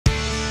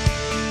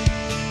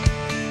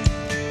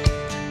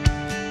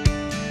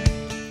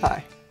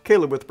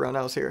Caleb with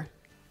Brownells here.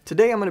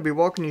 Today I'm going to be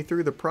walking you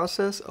through the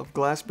process of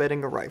glass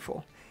bedding a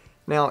rifle.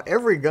 Now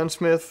every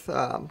gunsmith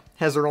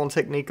has their own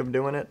technique of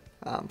doing it,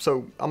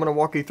 so I'm going to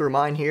walk you through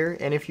mine here,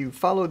 and if you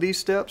follow these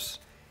steps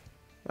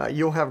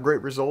you'll have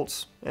great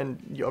results,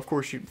 and of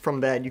course from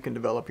that you can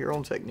develop your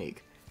own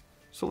technique.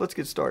 So let's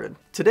get started.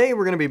 Today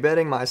we're going to be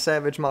bedding my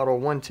Savage Model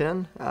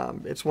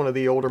 110. It's one of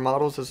the older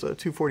models. It's a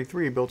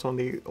 243 built on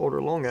the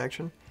older long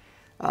action.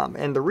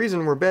 And the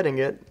reason we're bedding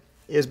it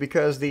is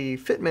because the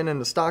fitment in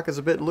the stock is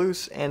a bit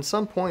loose, and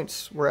some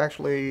points were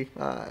actually,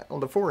 on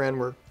the fore end,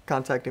 were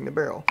contacting the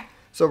barrel.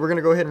 So we're going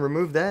to go ahead and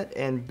remove that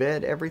and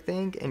bed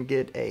everything and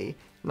get a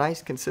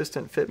nice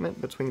consistent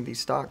fitment between the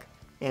stock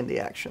and the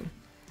action.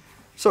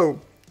 So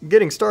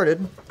getting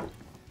started,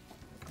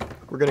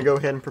 we're going to go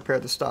ahead and prepare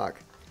the stock.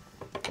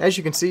 As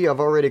you can see, I've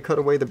already cut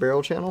away the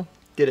barrel channel,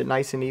 get it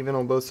nice and even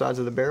on both sides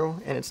of the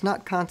barrel, and it's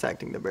not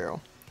contacting the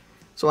barrel.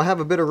 So I have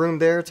a bit of room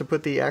there to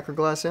put the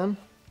Acraglas in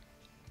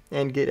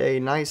and get a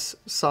nice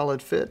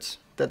solid fit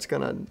that's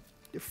going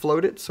to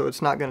float it so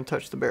it's not going to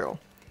touch the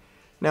barrel.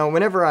 Now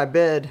whenever I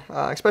bed,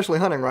 especially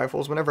hunting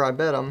rifles, whenever I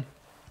bed them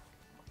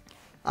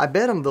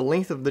the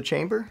length of the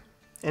chamber,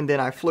 and then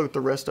I float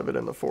the rest of it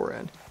in the fore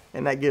end.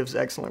 And that gives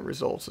excellent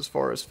results as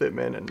far as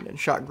fitment and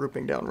shot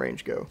grouping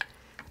downrange go.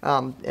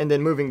 And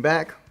then moving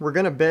back, we're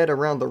going to bed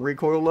around the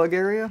recoil lug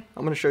area.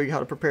 I'm going to show you how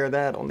to prepare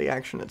that on the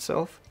action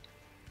itself.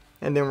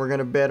 And then we're going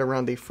to bed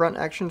around the front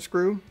action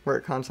screw where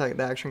the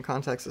action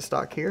contacts the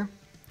stock here.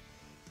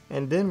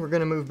 And then we're going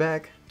to move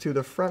back to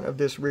the front of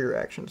this rear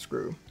action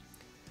screw.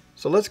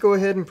 So let's go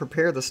ahead and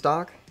prepare the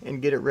stock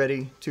and get it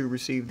ready to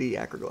receive the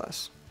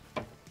Acraglas.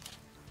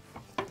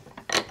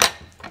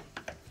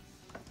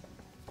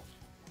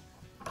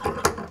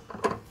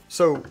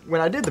 So when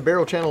I did the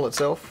barrel channel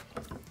itself,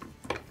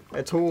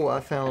 a tool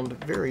I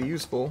found very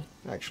useful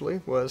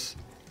actually was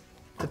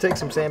to take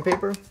some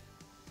sandpaper,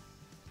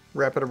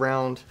 wrap it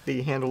around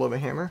the handle of a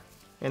hammer,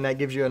 and that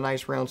gives you a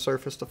nice round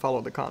surface to follow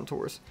the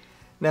contours.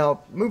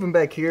 Now moving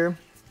back here,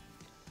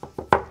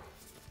 I'm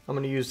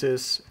going to use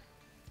this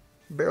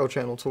barrel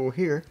channel tool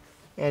here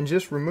and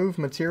just remove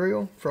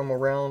material from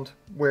around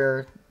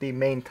where the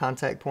main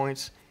contact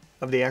points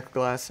of the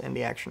Acraglas and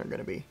the action are going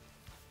to be.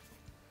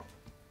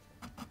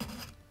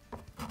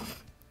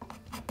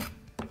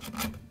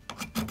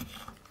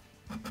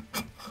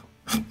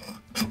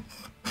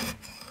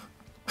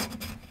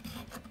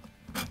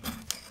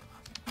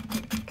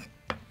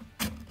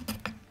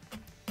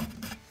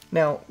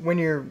 Now, when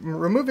you're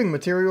removing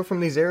material from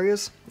these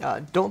areas,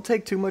 don't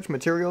take too much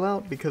material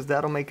out because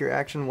that'll make your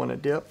action want to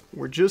dip.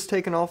 We're just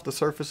taking off the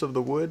surface of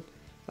the wood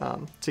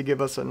to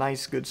give us a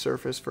nice good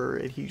surface for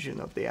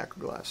adhesion of the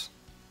Acraglas.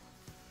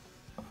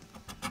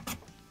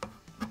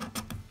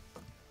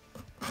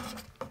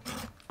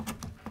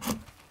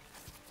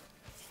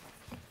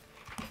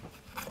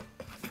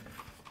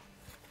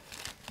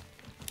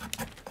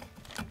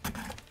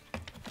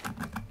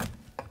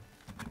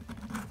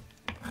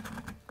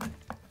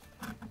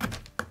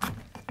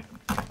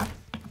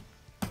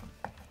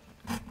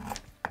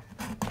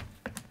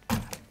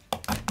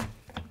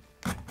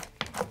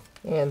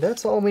 And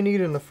that's all we need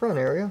in the front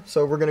area,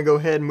 so we're going to go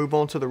ahead and move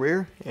on to the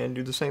rear and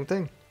do the same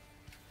thing.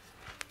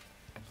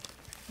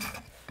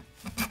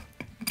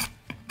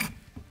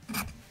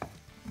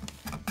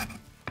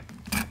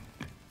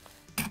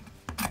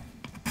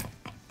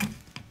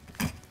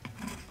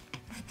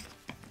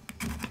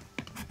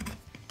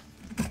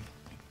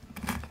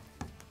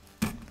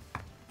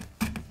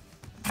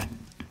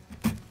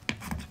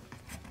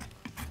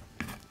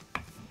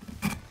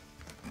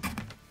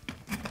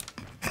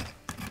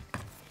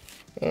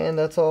 And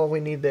that's all we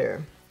need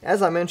there.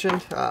 As I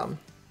mentioned,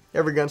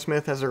 every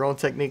gunsmith has their own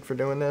technique for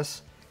doing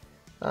this.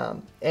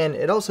 And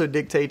it also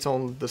dictates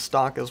on the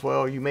stock as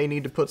well. You may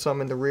need to put some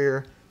in the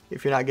rear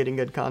if you're not getting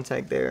good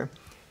contact there.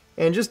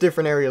 And just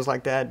different areas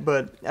like that.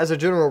 But as a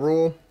general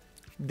rule,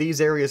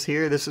 these areas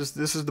here, this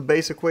is the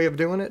basic way of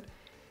doing it.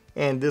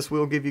 And this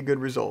will give you good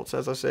results.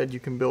 As I said, you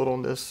can build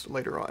on this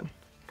later on.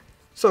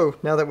 So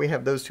now that we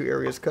have those two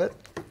areas cut,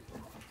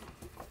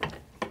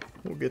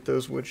 we'll get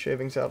those wood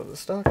shavings out of the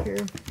stock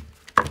here.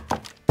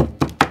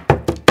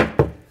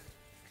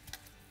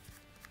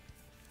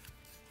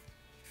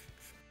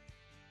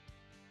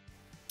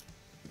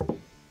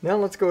 Now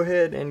let's go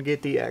ahead and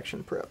get the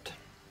action prepped.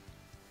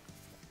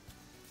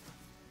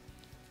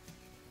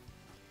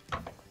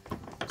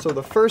 So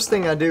the first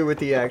thing I do with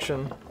the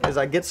action is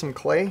I get some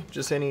clay,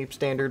 just any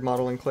standard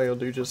modeling clay will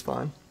do just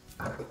fine.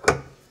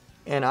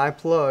 And I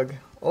plug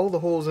all the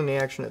holes in the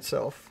action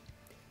itself,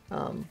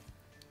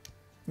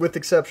 with the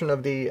exception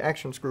of the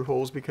action screw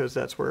holes because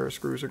that's where our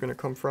screws are going to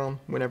come from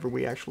whenever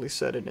we actually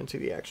set it into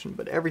the action,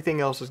 but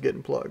everything else is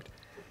getting plugged.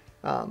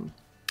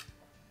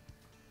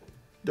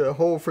 The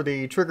hole for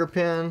the trigger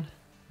pin,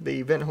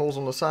 the vent holes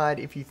on the side,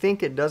 if you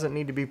think it doesn't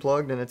need to be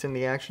plugged and it's in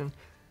the action,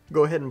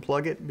 go ahead and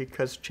plug it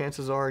because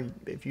chances are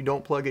if you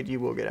don't plug it you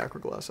will get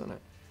Acraglas in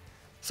it.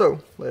 So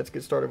let's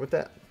get started with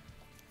that.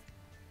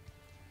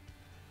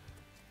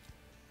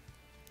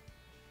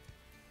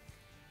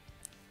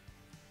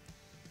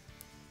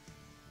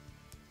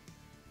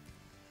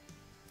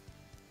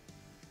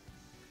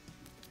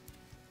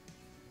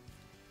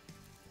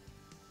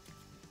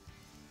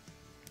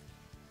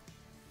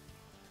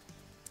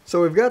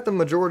 So we've got the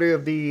majority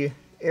of the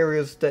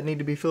areas that need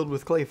to be filled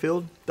with clay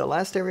filled. The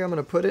last area I'm going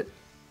to put it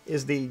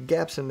is the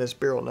gaps in this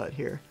barrel nut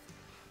here.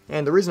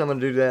 And the reason I'm going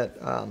to do that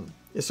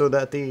is so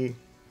that the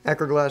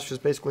Acraglas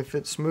just basically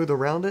fits smooth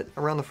around it,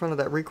 around the front of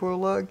that recoil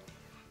lug.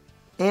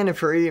 And if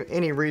for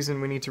any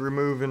reason we need to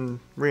remove and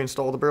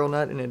reinstall the barrel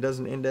nut and it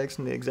doesn't index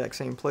in the exact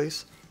same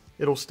place,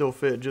 it'll still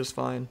fit just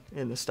fine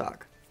in the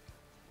stock.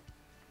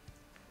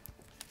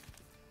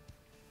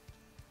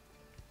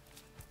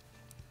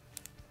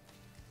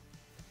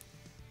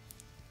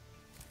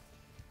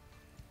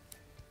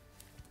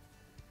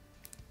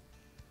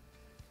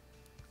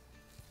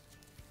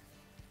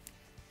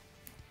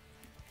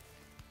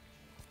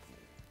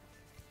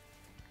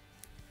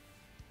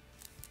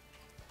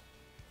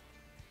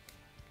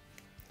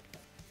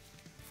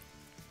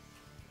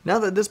 Now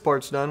that this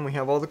part's done, we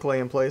have all the clay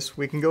in place,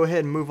 we can go ahead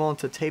and move on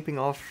to taping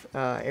off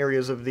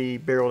areas of the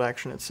barreled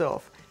action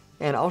itself.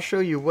 And I'll show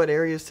you what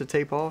areas to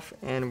tape off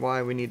and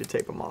why we need to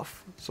tape them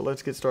off. So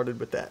let's get started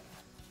with that.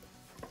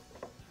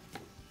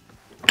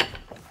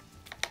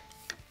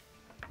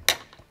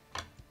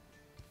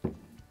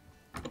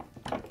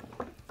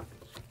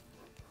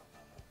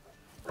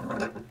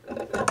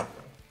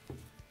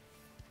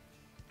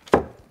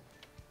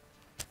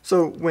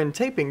 So when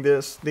taping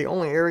this, the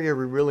only area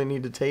we really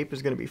need to tape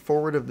is going to be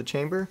forward of the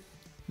chamber,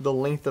 the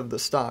length of the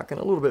stock, and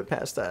a little bit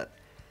past that.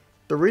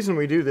 The reason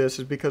we do this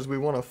is because we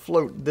want to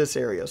float this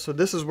area. So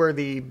this is where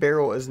the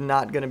barrel is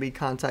not going to be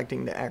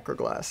contacting the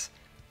Acraglas.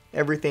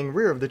 Everything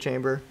rear of the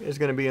chamber is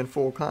going to be in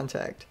full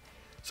contact.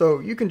 So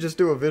you can just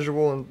do a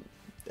visual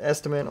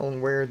estimate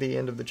on where the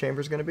end of the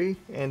chamber is going to be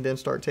and then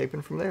start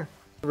taping from there.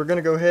 We're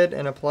going to go ahead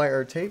and apply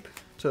our tape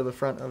to the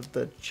front of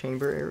the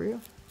chamber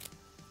area.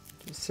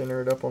 Just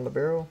center it up on the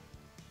barrel.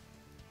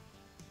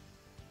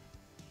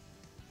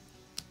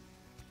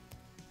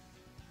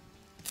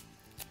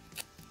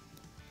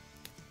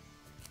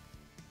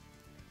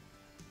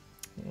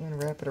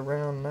 And wrap it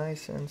around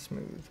nice and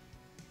smooth.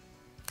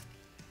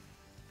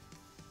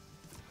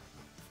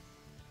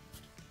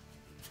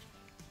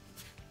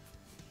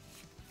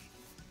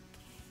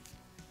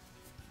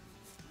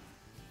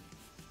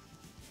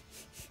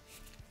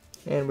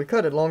 And we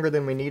cut it longer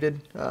than we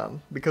needed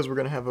because we're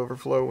going to have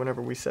overflow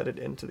whenever we set it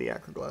into the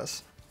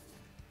Acraglas.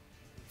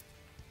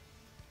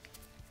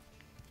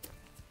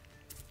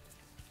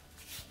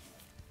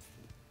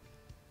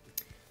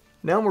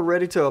 Now we're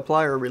ready to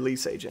apply our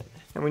release agent.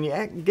 And when you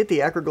get the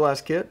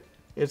Acraglas kit,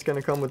 it's going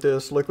to come with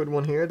this liquid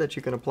one here that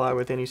you can apply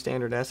with any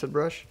standard acid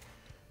brush.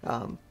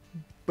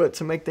 But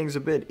to make things a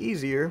bit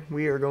easier,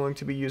 we are going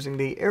to be using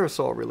the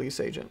aerosol release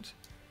agent.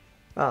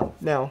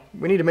 Now,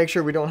 we need to make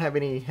sure we don't have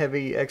any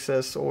heavy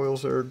excess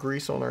oils or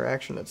grease on our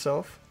action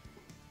itself.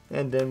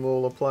 And then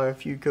we'll apply a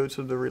few coats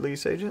of the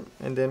release agent,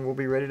 and then we'll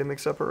be ready to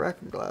mix up our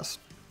Acraglas.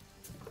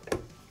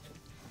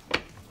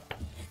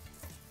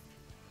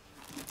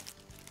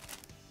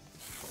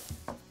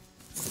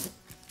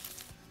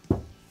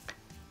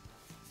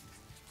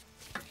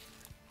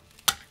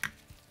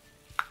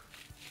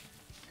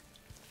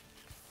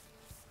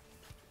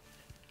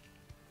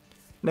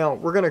 Now,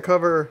 we're going to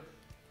cover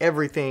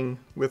everything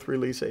with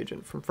release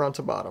agent from front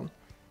to bottom.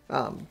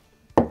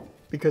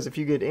 Because if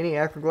you get any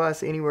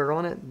Acraglas anywhere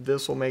on it,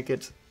 this will make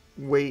it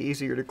way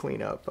easier to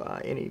clean up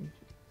any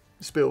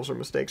spills or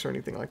mistakes or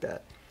anything like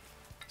that.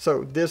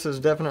 So this is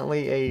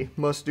definitely a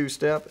must-do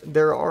step.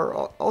 There are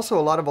also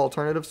a lot of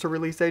alternatives to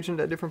release agent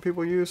that different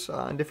people use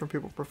and different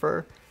people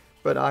prefer,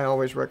 but I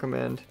always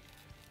recommend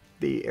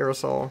the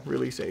aerosol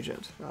release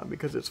agent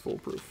because it's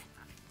foolproof.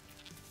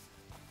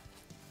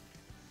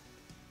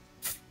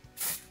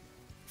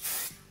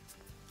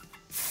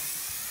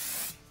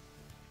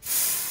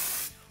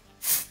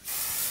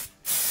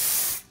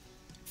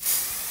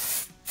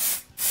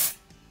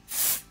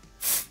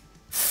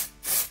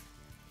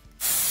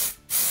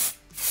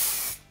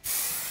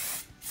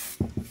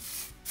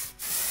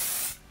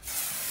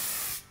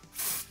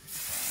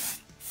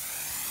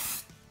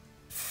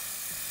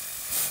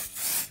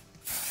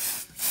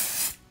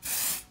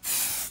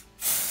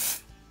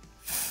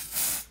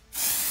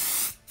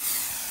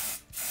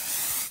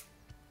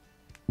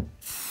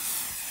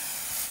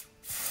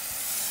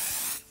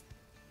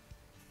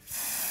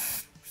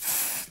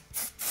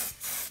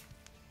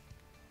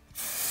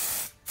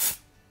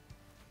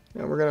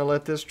 Now we're going to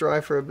let this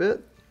dry for a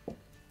bit.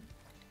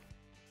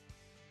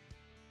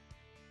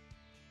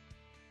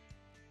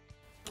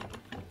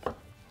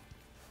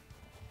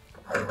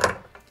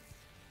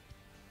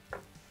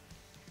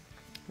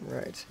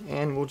 Right,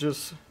 and we'll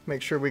just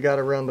make sure we got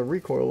around the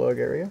recoil lug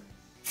area.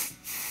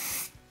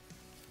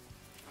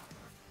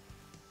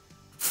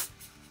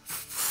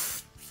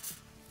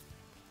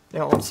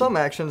 Now on some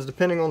actions,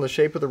 depending on the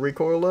shape of the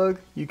recoil lug,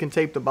 you can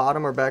tape the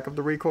bottom or back of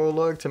the recoil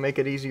lug to make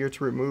it easier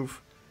to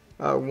remove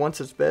once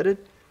it's bedded.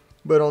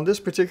 But on this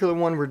particular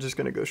one, we're just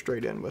going to go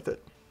straight in with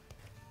it.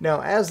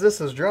 Now as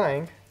this is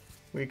drying,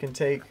 we can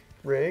take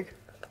rig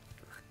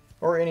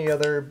or any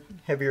other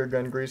heavier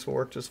gun grease will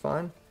work just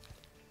fine.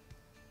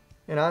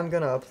 And I'm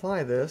going to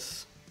apply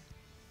this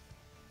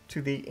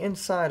to the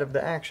inside of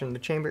the action, the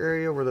chamber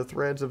area where the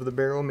threads of the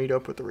barrel meet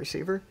up with the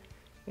receiver,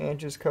 and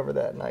just cover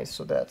that nice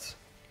so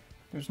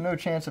there's no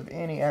chance of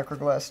any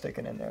Acraglas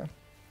sticking in there.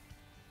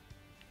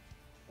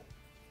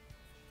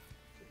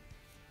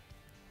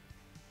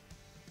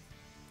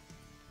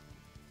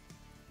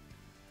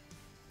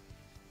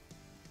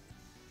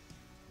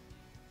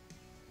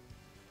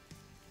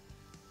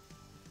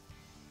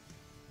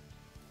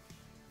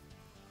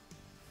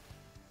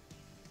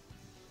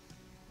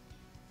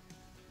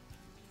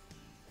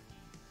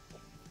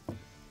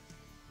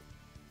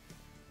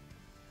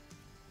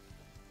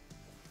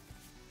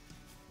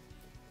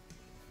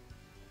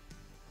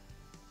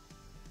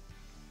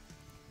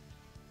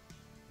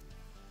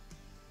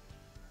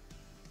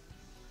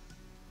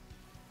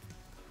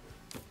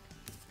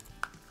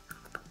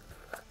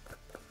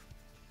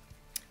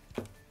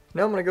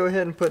 Now I'm going to go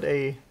ahead and put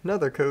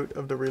another coat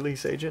of the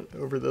release agent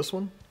over this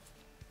one.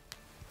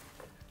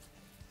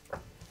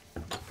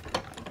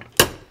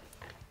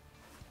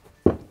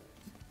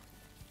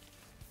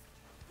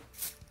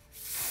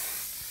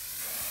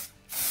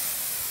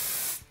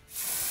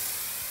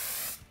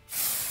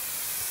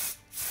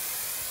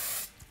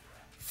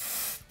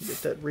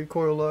 Get that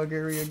recoil lug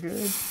area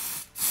good.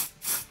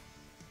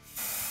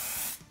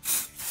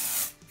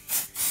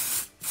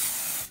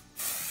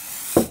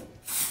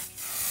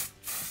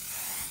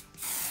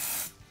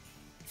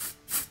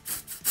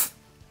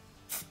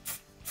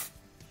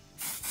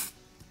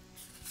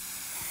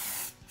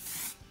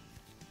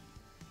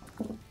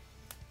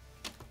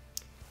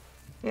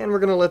 And we're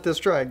going to let this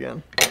dry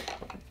again.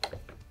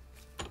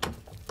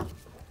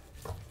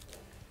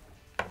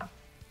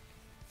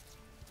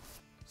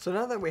 So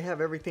now that we have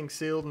everything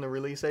sealed and the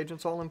release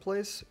agents all in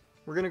place,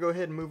 we're going to go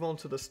ahead and move on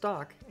to the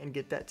stock and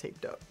get that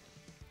taped up.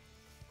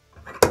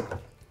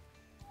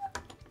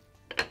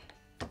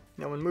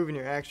 Now when moving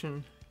your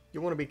action,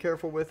 you want to be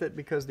careful with it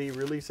because the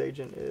release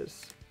agent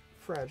is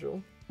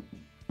fragile.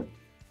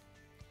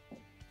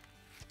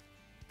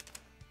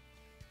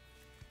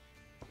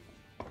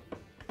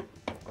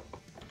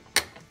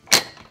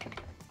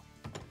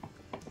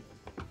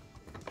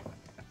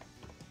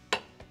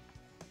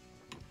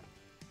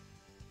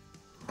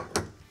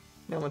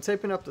 Now when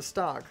taping up the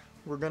stock,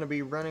 we're going to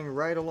be running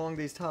right along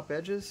these top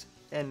edges,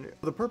 and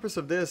the purpose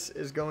of this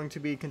is going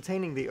to be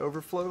containing the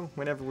overflow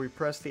whenever we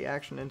press the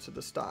action into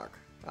the stock.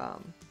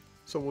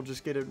 So we'll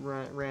just get it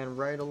ran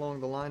right along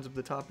the lines of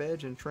the top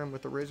edge and trim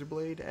with the razor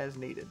blade as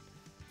needed.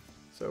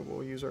 So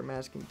we'll use our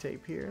masking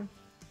tape here.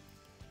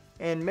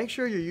 And make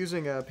sure you're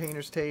using a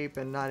painter's tape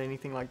and not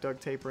anything like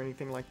duct tape or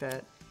anything like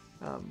that,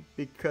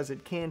 because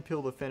it can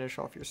peel the finish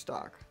off your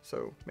stock.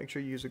 So make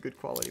sure you use a good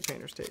quality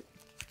painter's tape.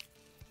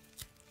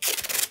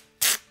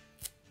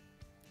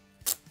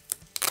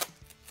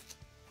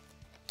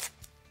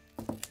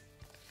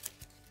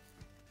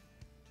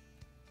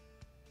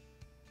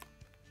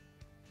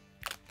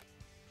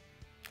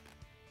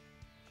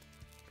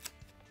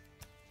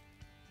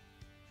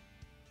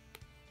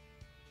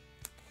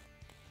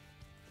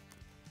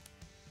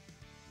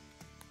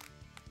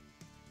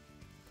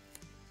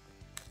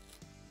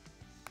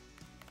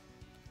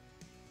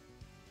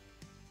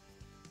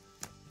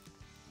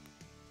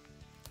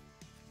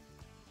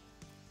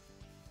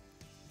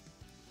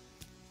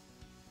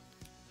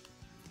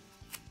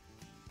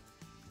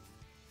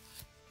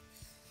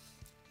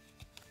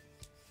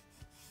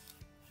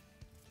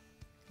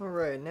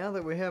 Alright, now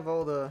that we have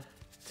all the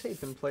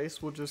tape in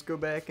place, we'll just go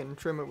back and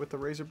trim it with the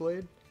razor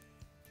blade,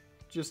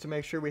 just to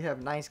make sure we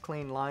have nice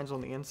clean lines on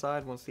the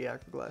inside once the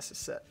Acraglas is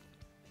set.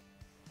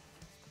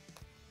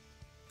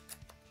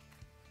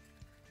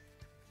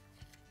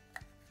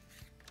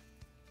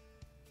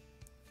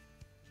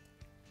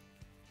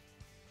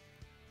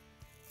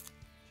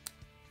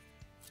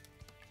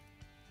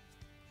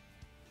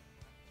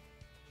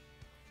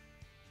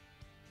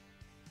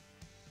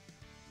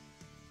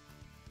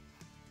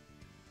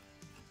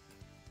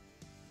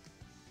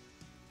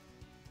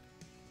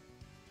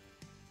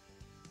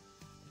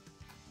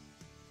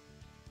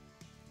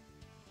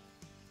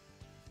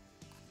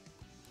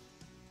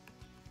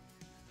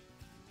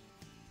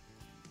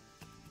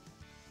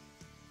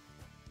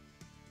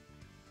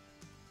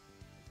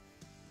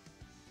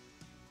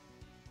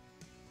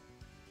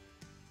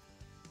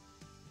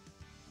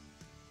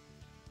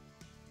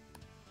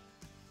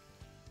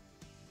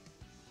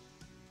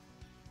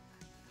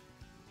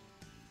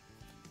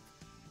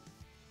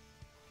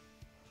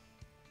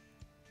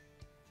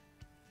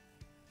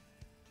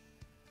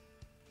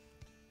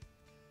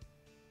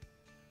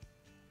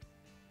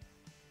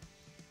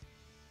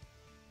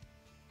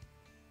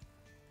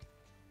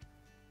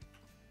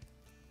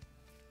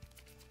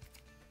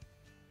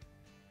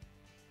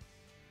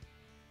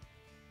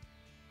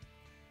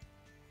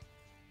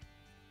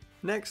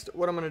 Next,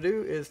 what I'm going to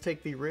do is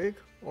take the rig,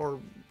 or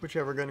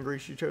whichever gun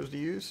grease you chose to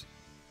use,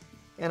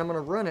 and I'm going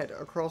to run it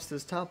across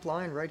this top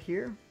line right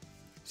here,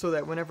 so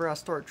that whenever I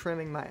start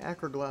trimming my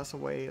Acraglas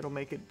away, it'll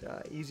make it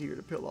easier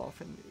to peel off,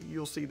 and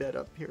you'll see that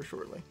up here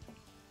shortly.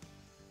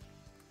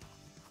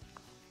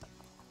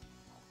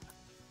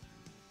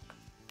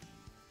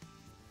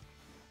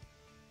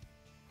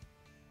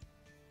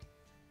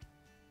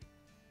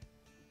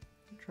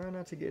 Try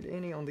not to get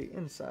any on the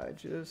inside,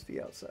 just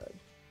the outside.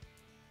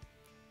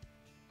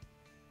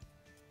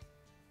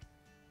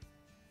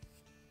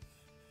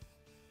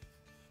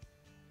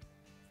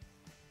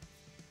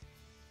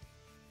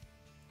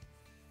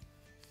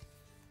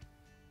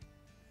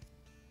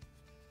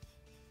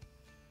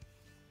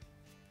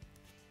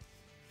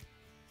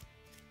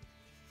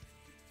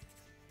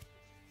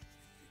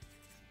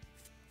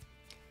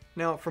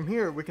 Now from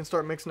here we can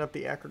start mixing up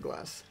the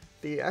Acraglas.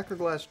 The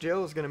Acraglas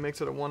gel is going to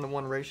mix at a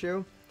 1-to-1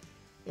 ratio,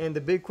 and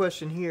the big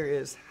question here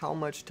is how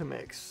much to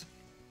mix.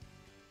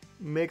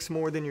 Mix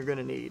more than you're going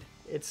to need.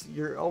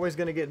 You're always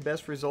going to get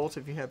best results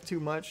if you have too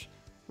much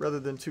rather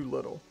than too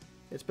little.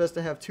 It's best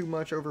to have too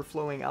much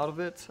overflowing out of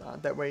it,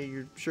 that way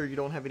you're sure you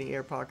don't have any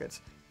air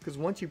pockets. Because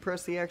once you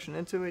press the action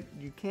into it,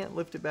 you can't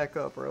lift it back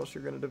up or else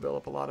you're going to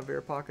develop a lot of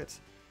air pockets,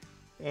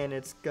 and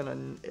it's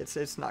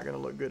not going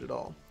to look good at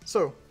all.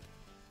 So,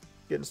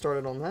 getting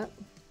started on that.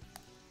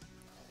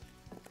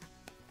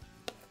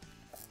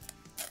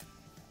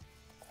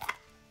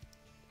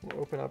 We'll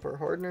open up our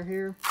hardener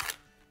here.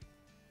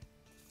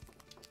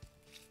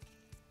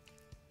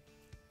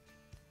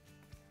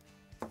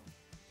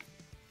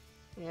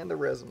 And the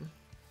resin.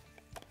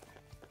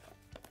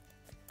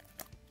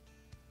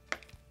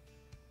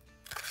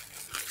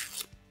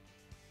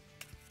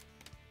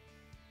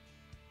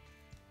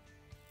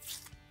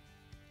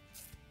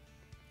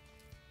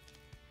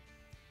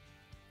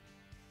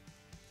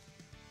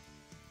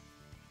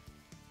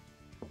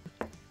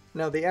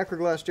 Now the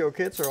Acraglas Gel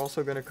Kits are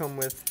also going to come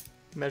with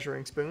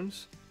measuring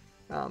spoons,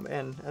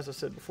 and as I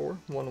said before,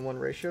 1-to-1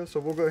 ratio, so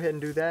we'll go ahead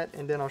and do that,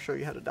 and then I'll show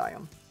you how to dye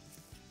them.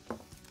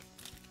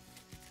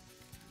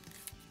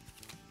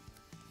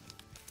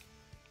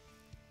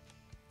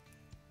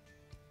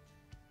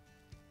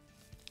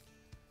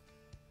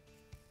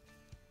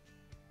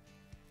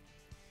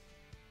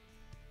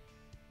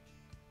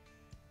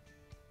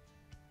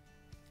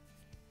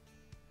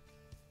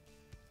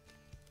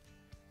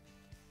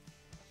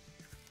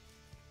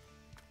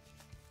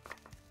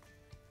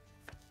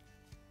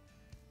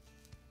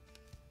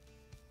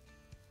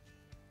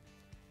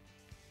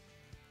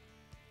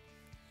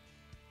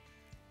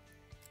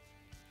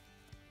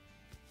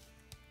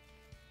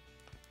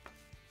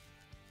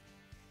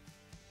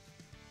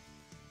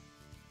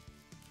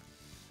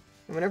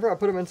 And whenever I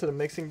put them into the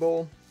mixing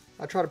bowl,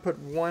 I try to put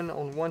one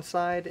on one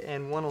side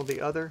and one on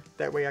the other.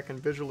 That way I can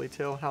visually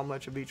tell how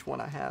much of each one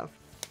I have.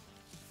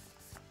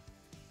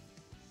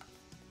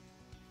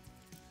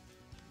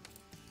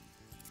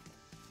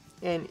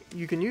 And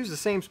you can use the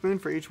same spoon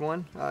for each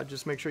one.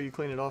 Just make sure you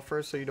clean it off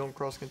first so you don't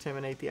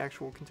cross-contaminate the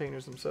actual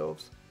containers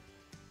themselves.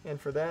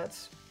 And for that,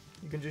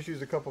 you can just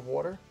use a cup of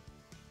water.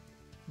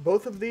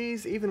 Both of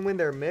these, even when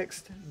they're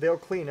mixed, they'll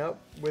clean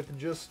up with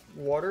just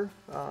water,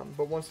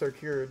 but once they're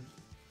cured,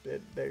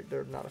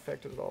 they're not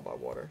affected at all by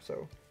water.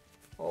 So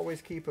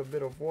always keep a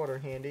bit of water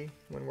handy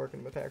when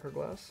working with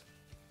Acraglas.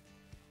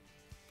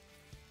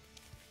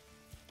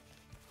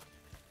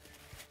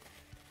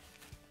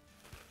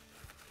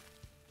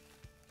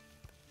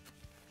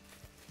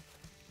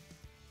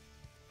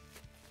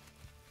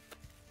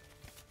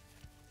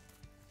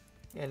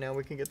 And now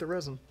we can get the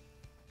resin.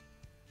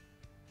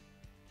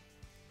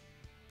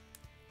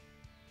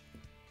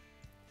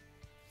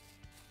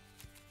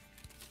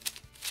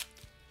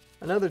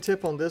 Another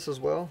tip on this as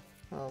well,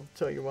 I'll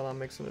tell you while I'm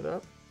mixing it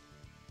up,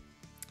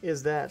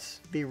 is that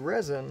the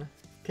resin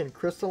can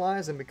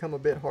crystallize and become a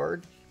bit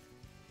hard.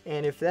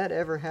 And if that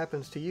ever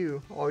happens to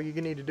you, all you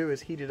need to do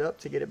is heat it up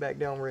to get it back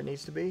down where it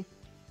needs to be.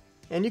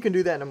 And you can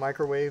do that in a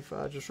microwave.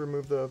 Just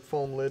remove the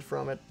foam lid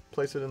from it,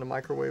 place it in the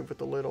microwave with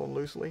the lid on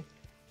loosely.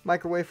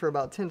 Microwave for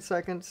about 10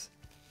 seconds,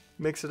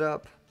 mix it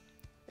up,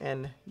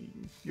 and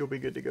you'll be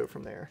good to go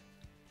from there.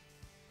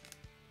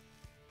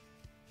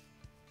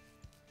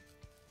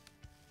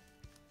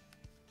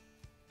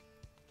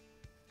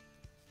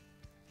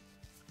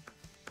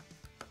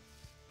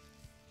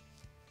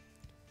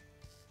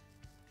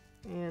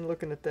 And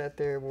looking at that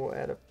there, we'll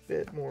add a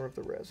bit more of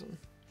the resin.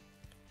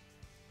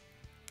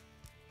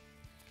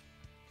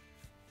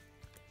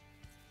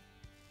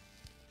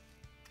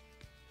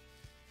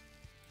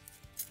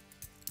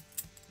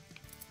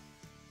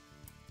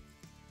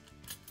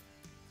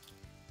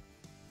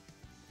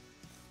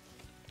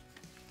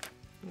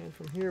 And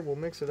from here, we'll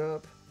mix it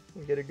up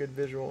and get a good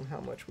visual on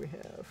how much we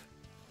have.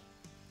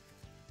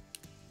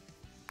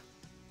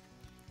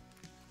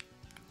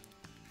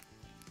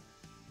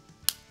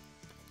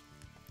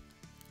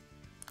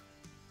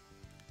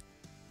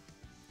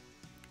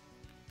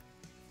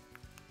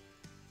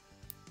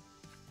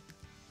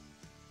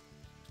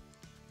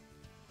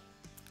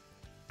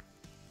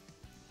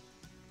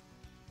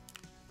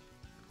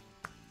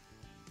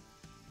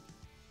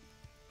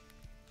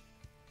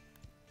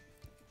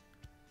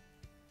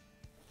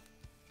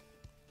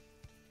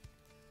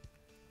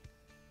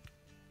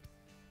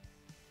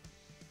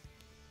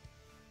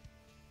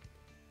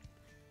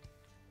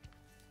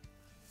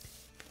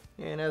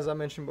 And as I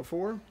mentioned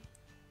before,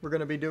 we're going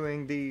to be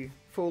doing the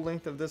full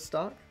length of this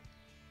stock,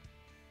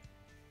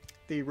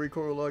 the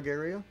recoil lug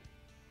area,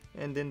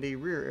 and then the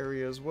rear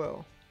area as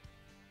well.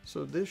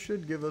 So this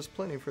should give us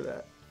plenty for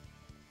that.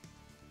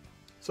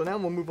 So now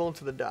we'll move on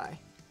to the dye.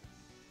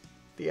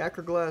 The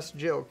Acraglas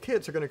Gel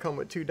Kits are going to come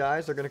with 2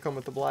 dyes. They're going to come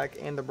with the black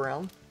and the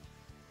brown.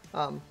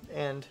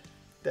 And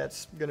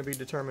that's going to be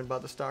determined by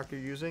the stock you're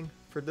using.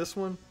 For this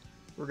one,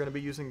 we're going to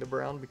be using the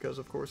brown because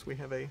of course we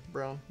have a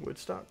brown wood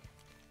stock.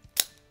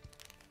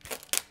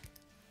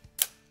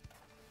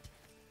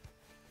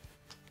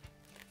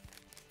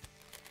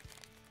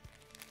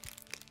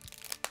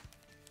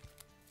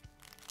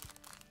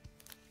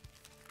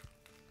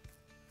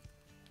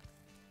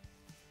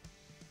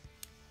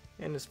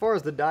 And as far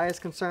as the dye is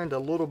concerned, a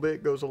little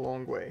bit goes a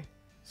long way.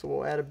 So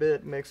we'll add a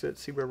bit, mix it,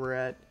 see where we're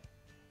at,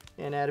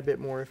 and add a bit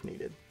more if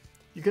needed.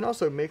 You can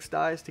also mix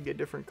dyes to get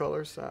different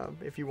colors.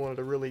 If you wanted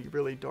a really,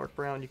 really dark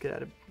brown, you could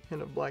add a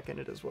hint of black in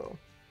it as well.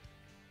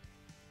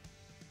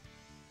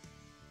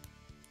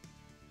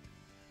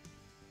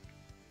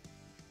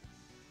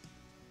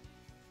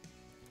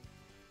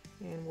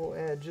 And we'll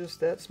add just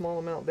that small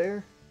amount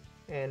there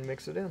and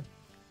mix it in.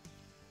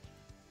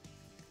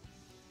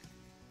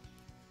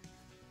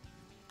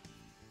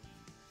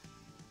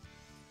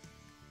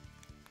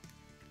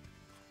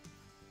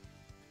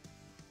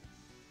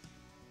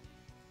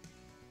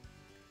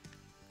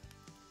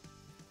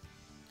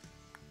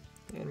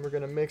 And we're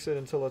going to mix it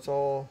until it's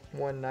all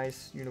one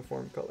nice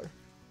uniform color.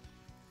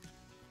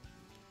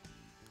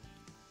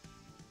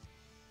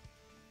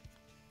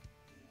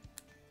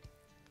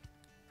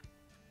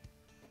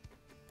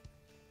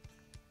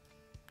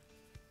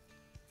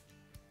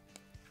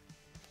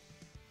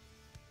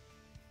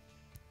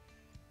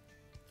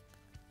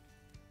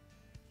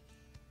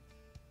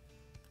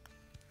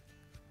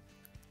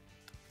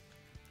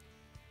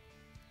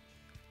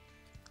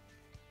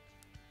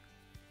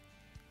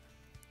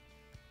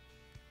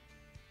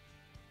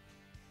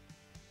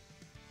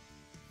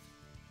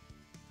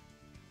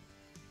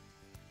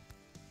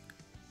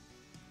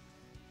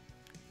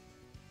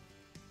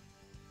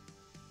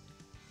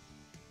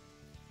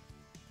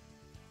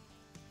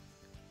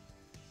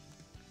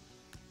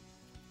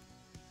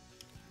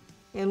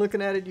 And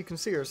looking at it, you can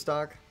see our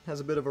stock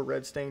has a bit of a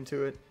red stain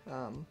to it,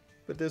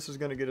 but this is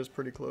going to get us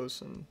pretty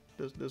close, and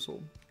this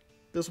will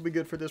be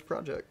good for this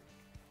project.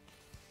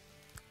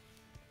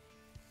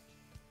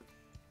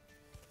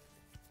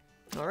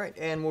 Alright,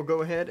 and we'll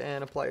go ahead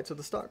and apply it to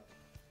the stock.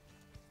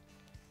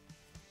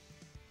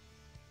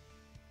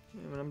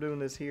 And when I'm doing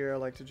this here, I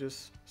like to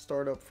just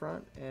start up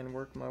front and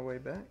work my way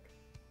back.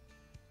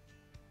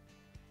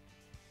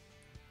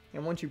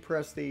 And once you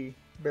press the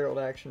barreled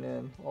action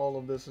in, all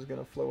of this is going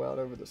to flow out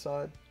over the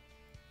side.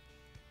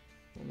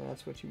 And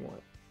that's what you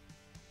want.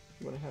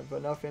 You want to have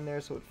enough in there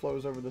so it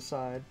flows over the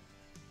side.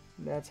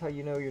 And that's how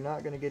you know you're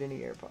not going to get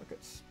any air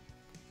pockets.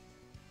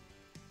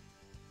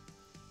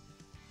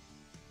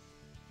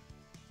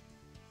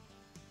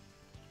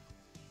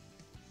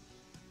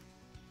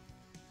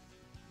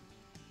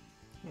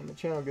 And the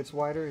channel gets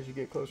wider as you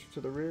get closer to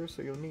the rear,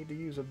 so you'll need to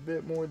use a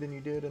bit more than you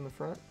did in the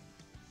front.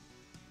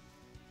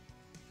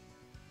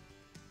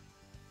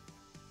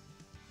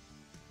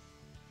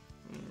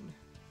 And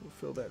we'll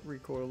fill that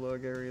recoil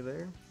lug area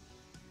there.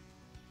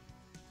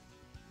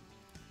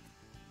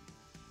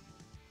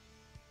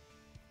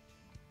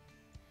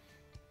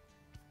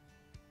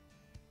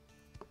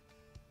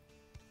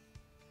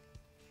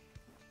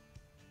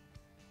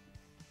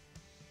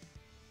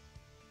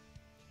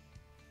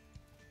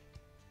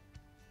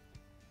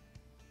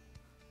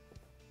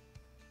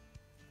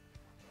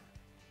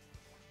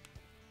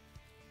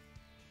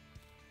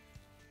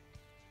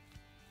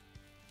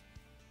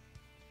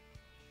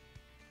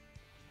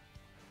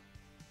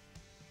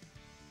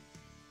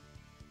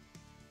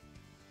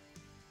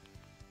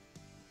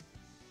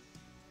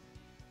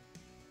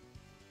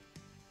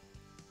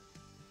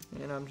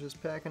 And I'm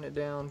just packing it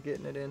down,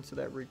 getting it into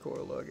that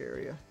recoil lug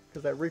area,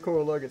 because that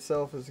recoil lug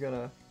itself is going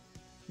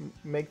to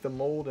make the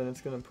mold, and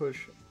it's going to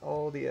push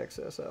all the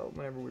excess out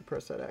whenever we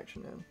press that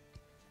action in.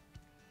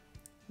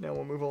 Now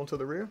we'll move on to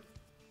the rear.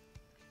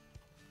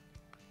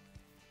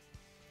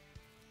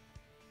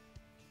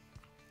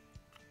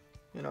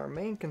 And our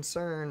main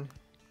concern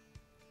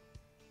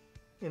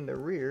in the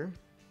rear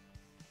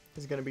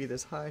is going to be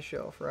this high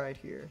shelf right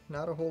here.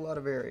 Not a whole lot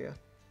of area,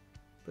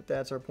 but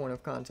that's our point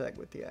of contact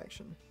with the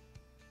action.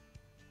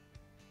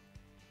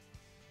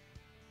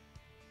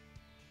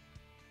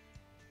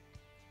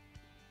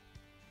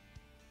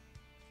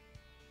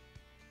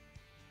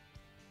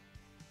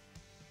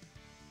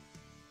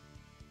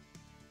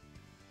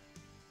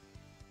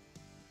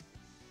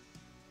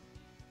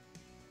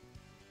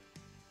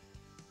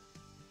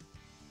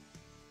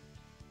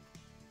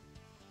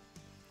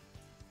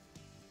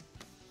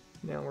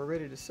 Now we're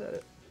ready to set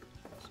it.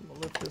 So I'm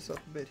going to lift this up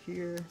a bit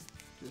here,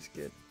 just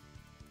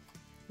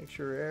make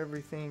sure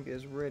everything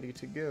is ready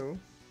to go.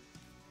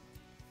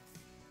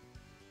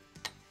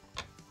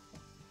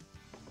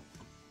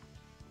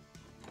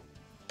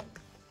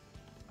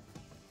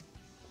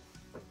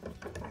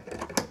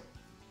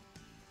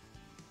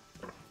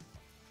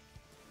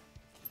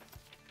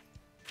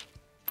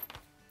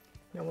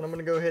 Now what I'm going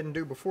to go ahead and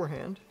do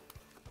beforehand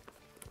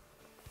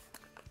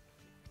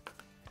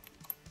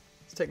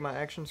Let's take my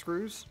action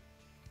screws,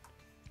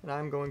 and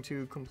I'm going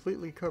to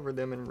completely cover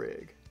them in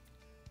rig,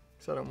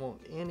 because I don't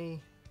want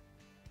any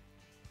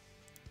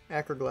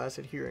Acraglas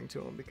adhering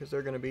to them, because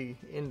they're going to be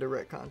in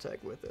direct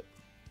contact with it,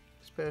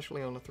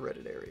 especially on the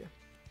threaded area.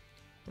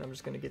 And I'm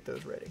just going to get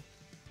those ready.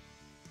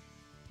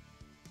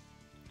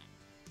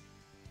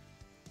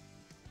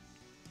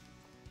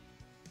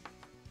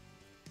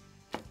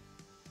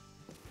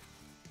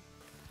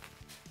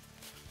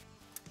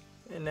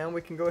 And now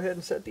we can go ahead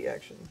and set the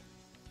action.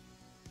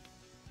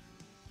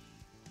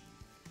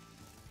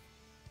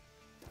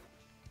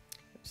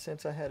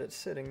 Since I had it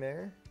sitting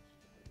there,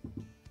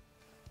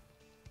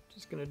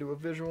 just going to do a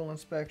visual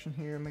inspection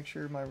here and make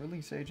sure my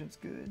release agent's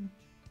good.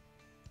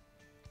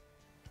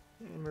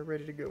 And we're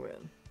ready to go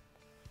in.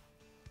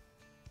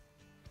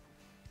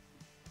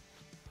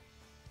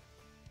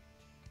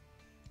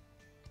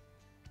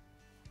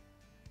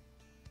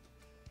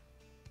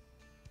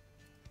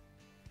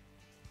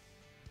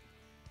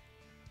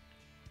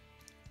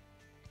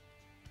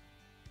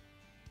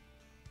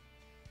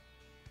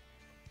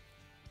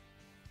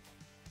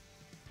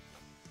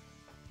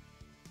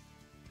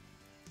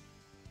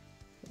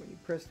 When you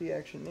press the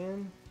action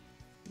in,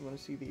 you want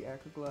to see the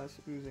Acraglas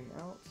oozing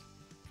out.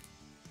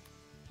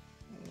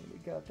 And we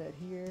got that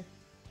here,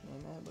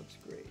 and that looks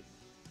great.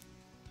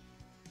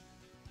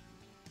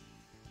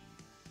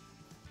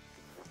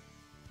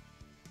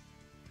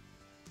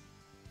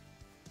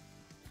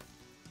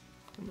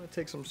 I'm going to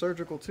take some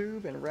surgical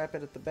tube and wrap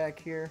it at the back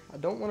here. I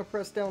don't want to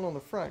press down on the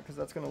front because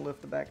that's going to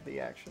lift the back of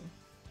the action.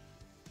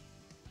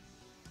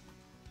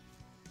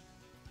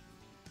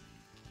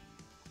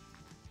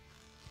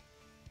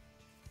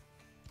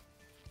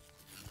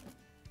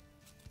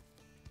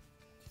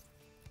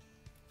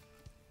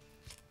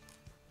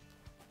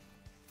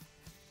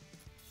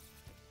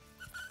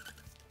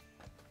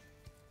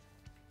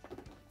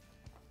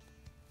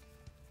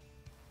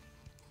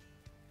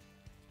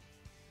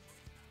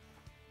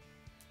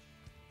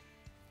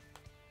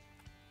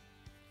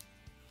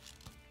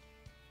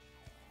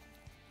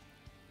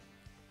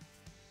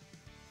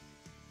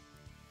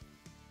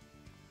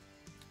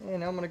 And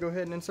now I'm going to go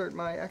ahead and insert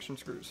my action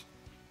screws.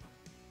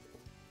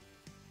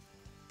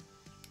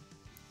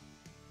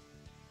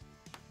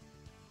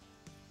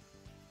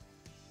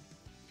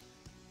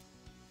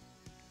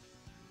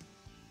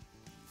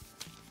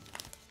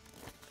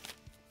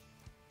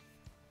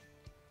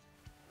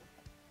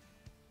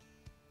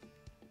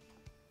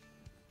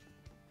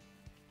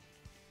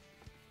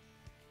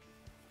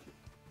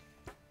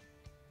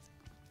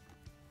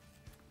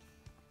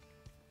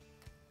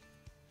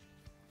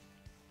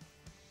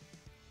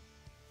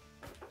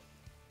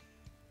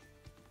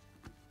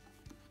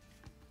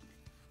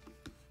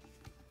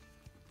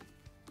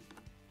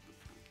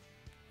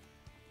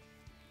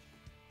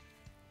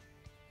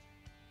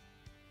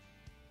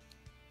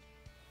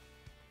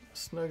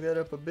 Snug that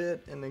up a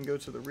bit and then go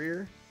to the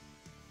rear.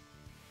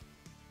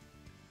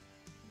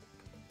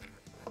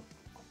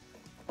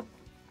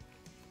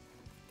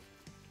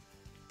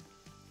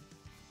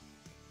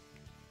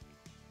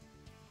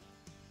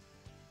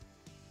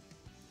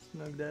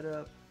 Snug that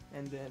up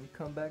and then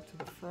come back to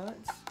the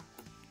front.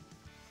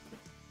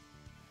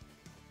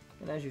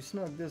 And as you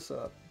snug this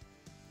up,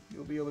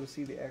 you'll be able to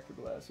see the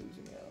Acraglas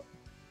oozing out.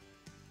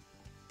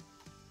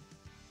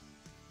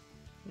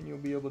 And you'll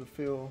be able to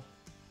feel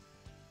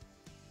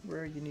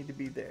where you need to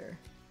be there.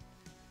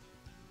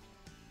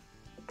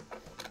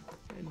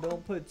 And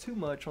don't put too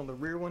much on the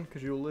rear one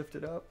because you'll lift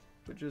it up,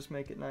 but just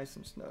make it nice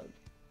and snug.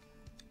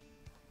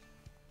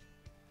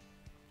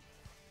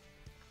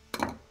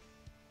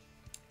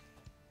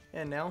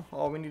 And now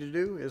all we need to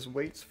do is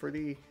wait for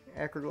the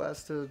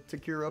Acraglas to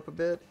cure up a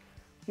bit.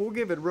 We'll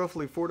give it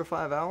roughly 4 to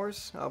 5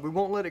 hours. We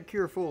won't let it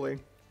cure fully,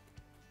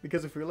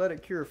 because if we let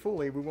it cure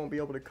fully, we won't be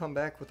able to come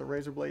back with a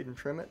razor blade and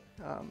trim it.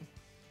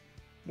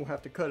 We'll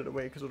have to cut it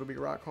away because it'll be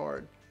rock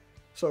hard.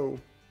 So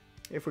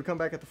if we come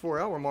back at the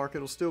 4-hour mark,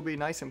 it'll still be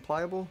nice and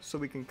pliable, so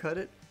we can cut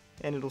it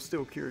and it'll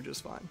still cure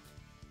just fine.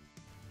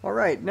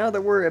 Alright, now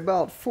that we're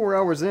about 4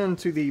 hours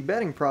into the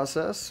bedding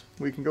process,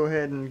 we can go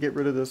ahead and get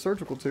rid of the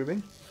surgical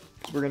tubing.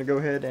 We're going to go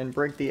ahead and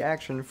break the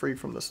action free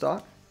from the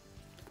stock.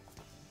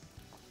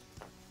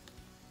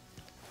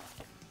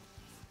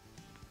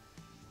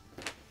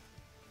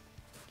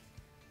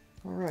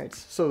 Alright,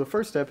 so the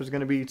first step is going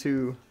to be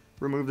to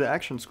remove the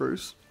action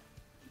screws.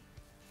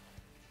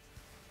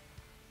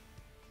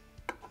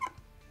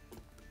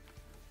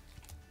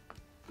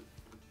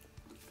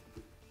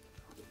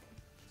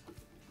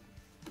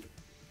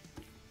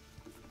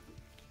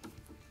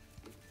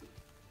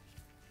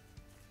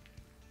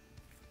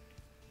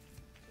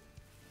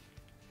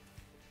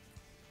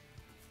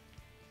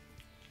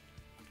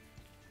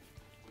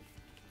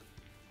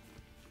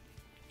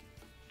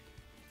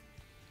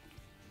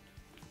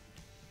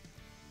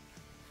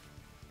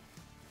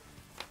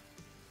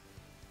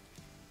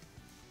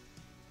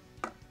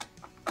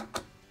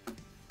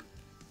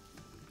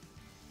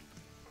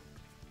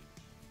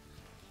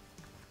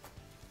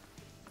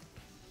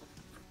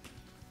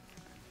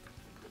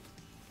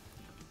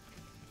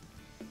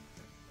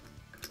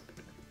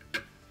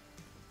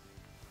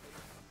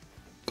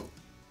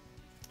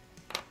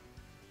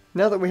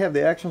 Now that we have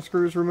the action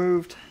screws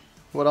removed,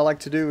 what I like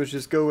to do is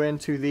just go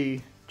into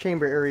the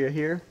chamber area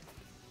here,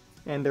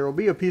 and there will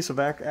be a piece of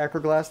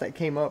Acraglas that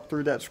came up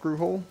through that screw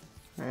hole,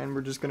 and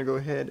we're just going to go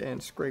ahead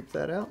and scrape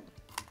that out.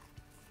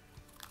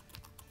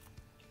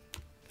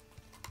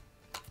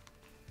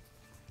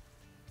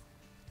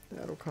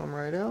 That'll come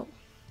right out.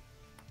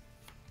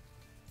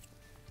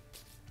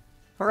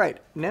 Alright,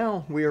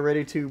 now we are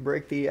ready to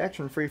break the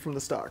action free from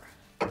the stock.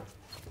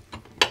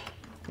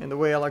 And the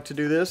way I like to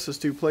do this is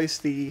to place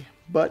the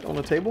butt on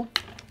the table,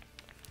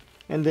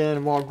 and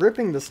then while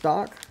gripping the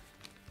stock,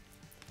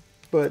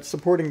 but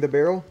supporting the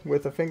barrel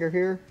with a finger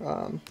here,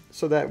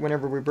 so that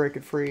whenever we break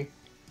it free,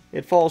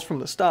 it falls from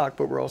the stock,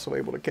 but we're also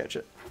able to catch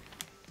it.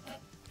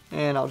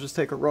 And I'll just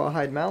take a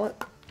rawhide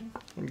mallet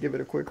and give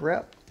it a quick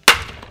wrap.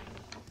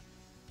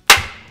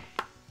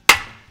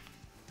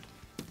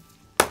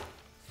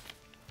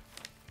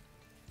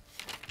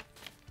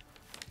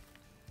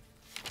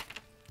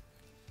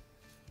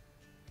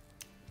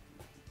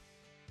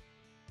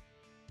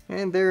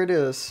 And there it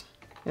is.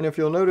 And if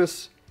you'll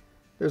notice,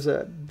 there's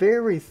a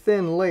very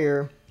thin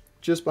layer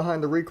just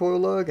behind the recoil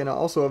lug, and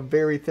also a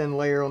very thin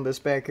layer on this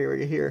back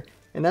area here.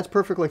 And that's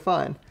perfectly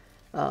fine.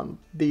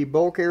 The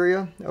bulk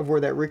area of where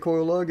that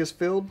recoil lug is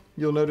filled,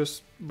 you'll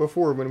notice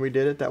before when we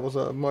did it, that was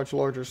a much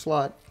larger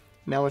slot.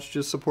 Now it's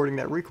just supporting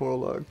that recoil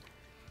lug.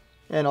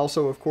 And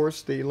also, of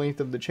course, the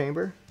length of the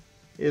chamber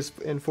is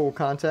in full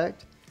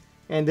contact.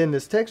 And then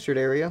this textured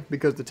area,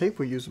 because the tape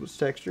we used was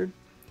textured,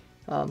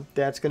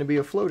 that's going to be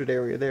a floated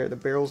area there. The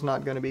barrel's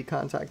not going to be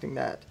contacting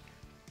that.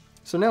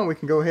 So now we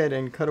can go ahead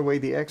and cut away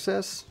the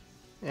excess,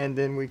 and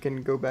then we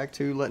can go back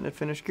to letting it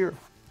finish cure.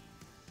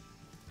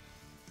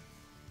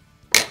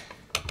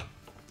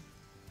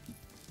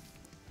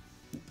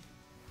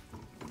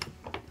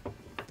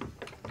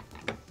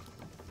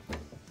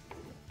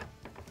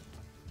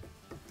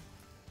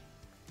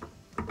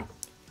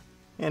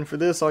 And for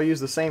this, I'll use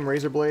the same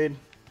razor blade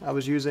I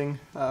was using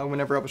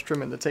whenever I was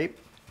trimming the tape.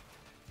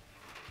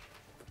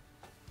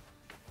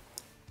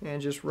 And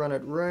just run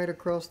it right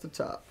across the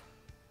top.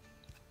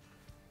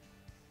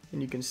 And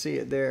you can see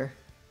it there,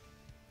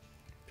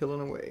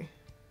 peeling away.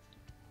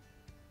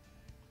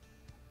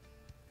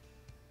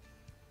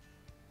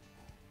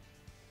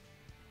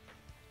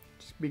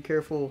 Just be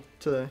careful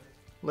to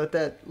let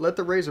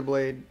the razor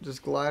blade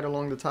just glide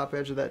along the top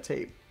edge of that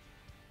tape,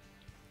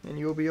 and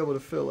you'll be able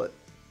to feel it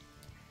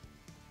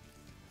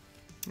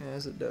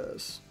as it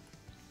does.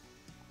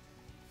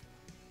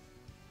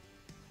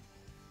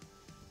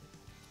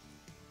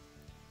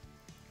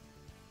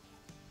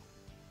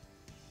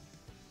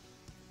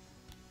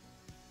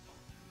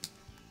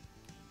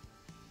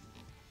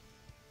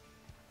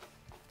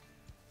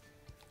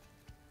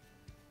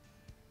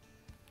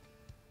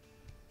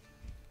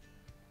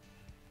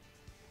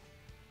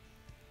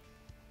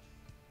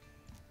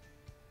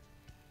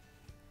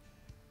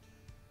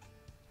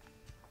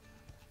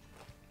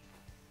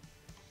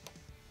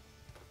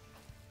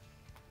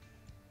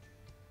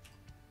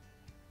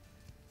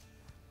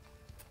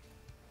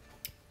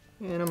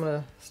 And I'm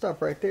going to stop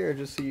right there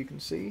just so you can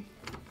see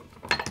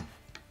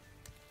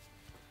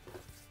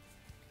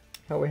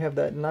how we have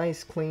that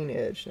nice clean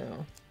edge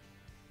now.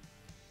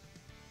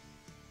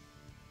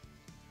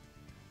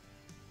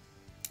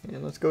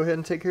 And let's go ahead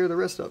and take care of the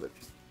rest of it.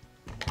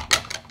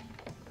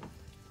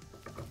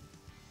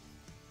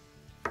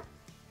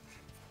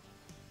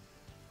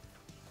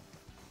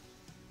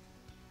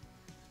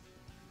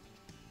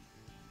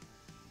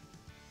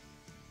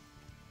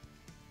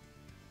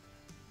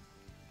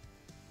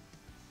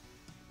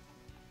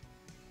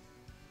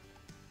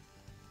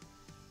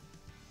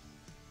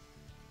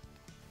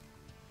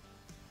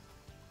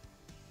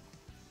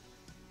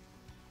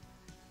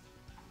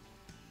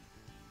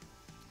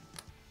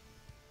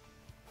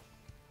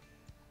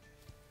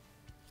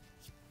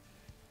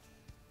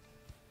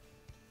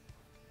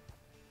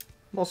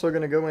 I'm also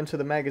going to go into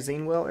the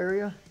magazine well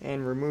area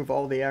and remove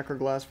all the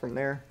Acraglas from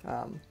there,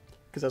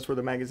 because that's where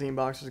the magazine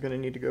box is going to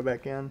need to go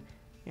back in,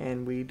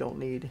 and we don't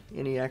need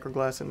any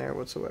Acraglas in there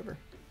whatsoever.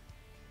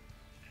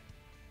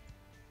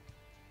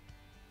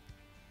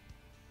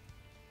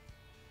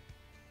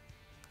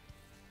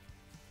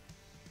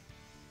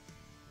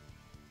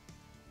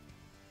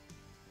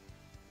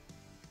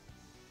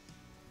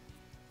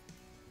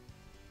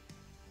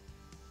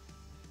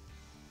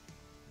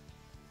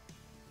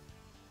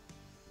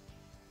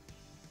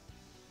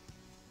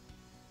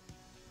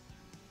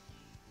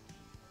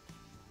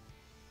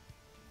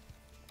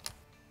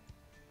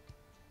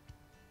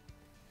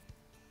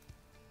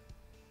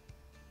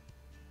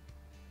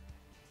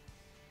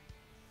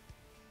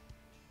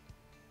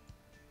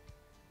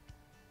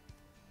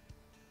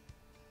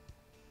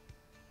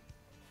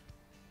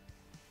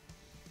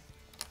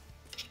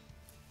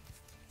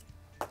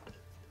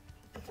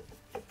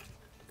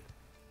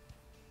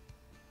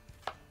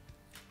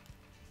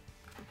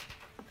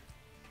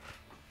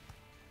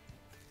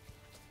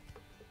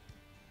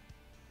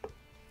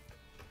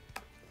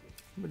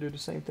 We'll do the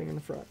same thing in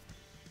the front.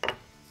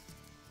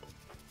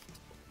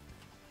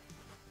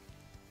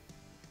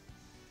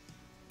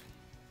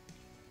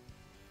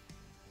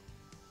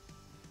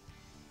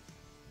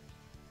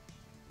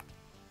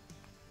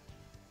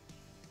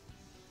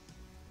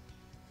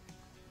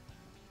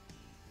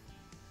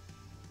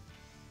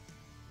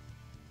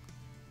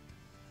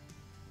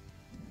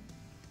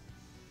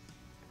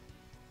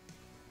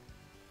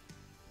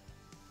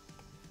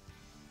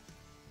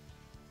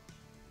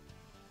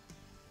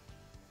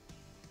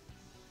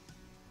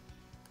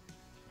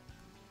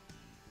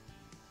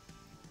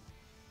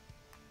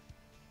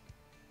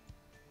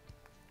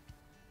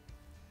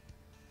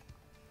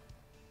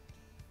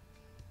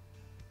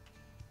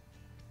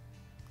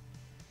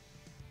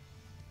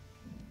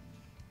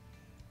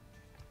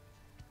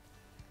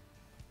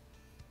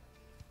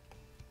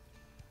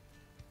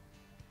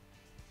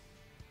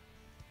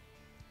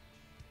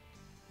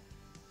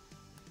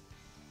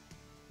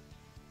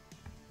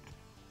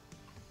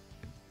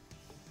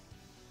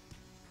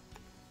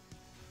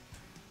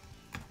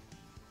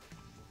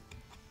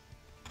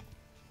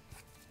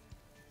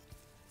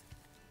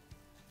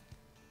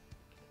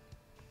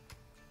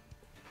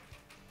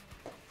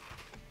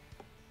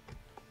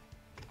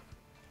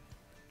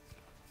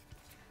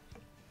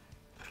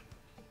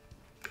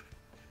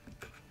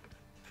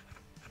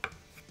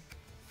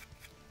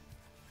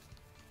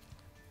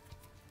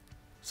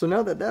 So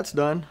now that that's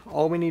done,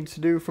 all we need to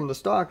do from the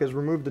stock is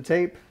remove the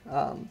tape,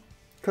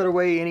 cut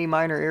away any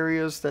minor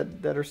areas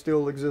that are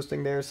still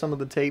existing there. Some of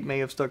the tape may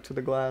have stuck to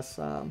the glass,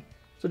 so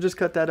just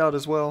cut that out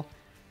as well.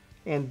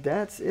 And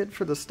that's it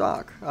for the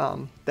stock.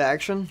 The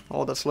action,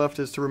 all that's left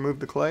is to remove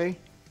the clay,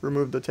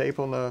 remove the tape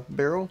on the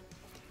barrel,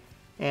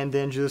 and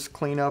then just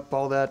clean up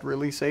all that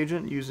release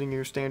agent using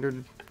your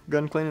standard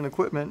gun cleaning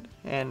equipment,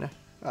 and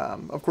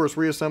of course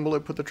reassemble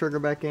it, put the trigger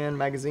back in,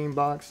 magazine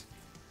box,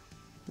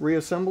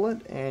 reassemble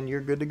it, and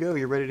you're good to go.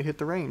 You're ready to hit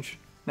the range.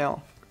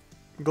 Now,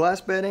 glass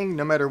bedding,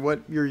 no matter what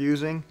you're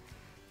using,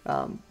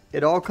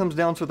 it all comes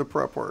down to the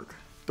prep work.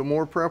 The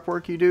more prep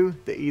work you do,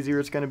 the easier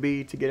it's going to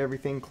be to get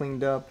everything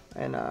cleaned up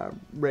and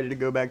ready to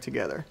go back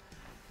together.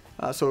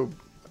 So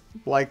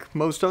like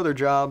most other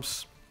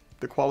jobs,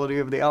 the quality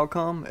of the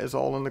outcome is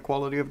all in the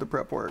quality of the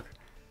prep work.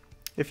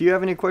 If you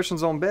have any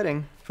questions on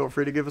bedding, feel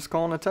free to give us a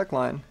call on the tech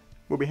line.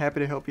 We'll be happy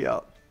to help you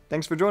out.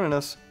 Thanks for joining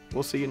us.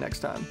 We'll see you next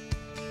time.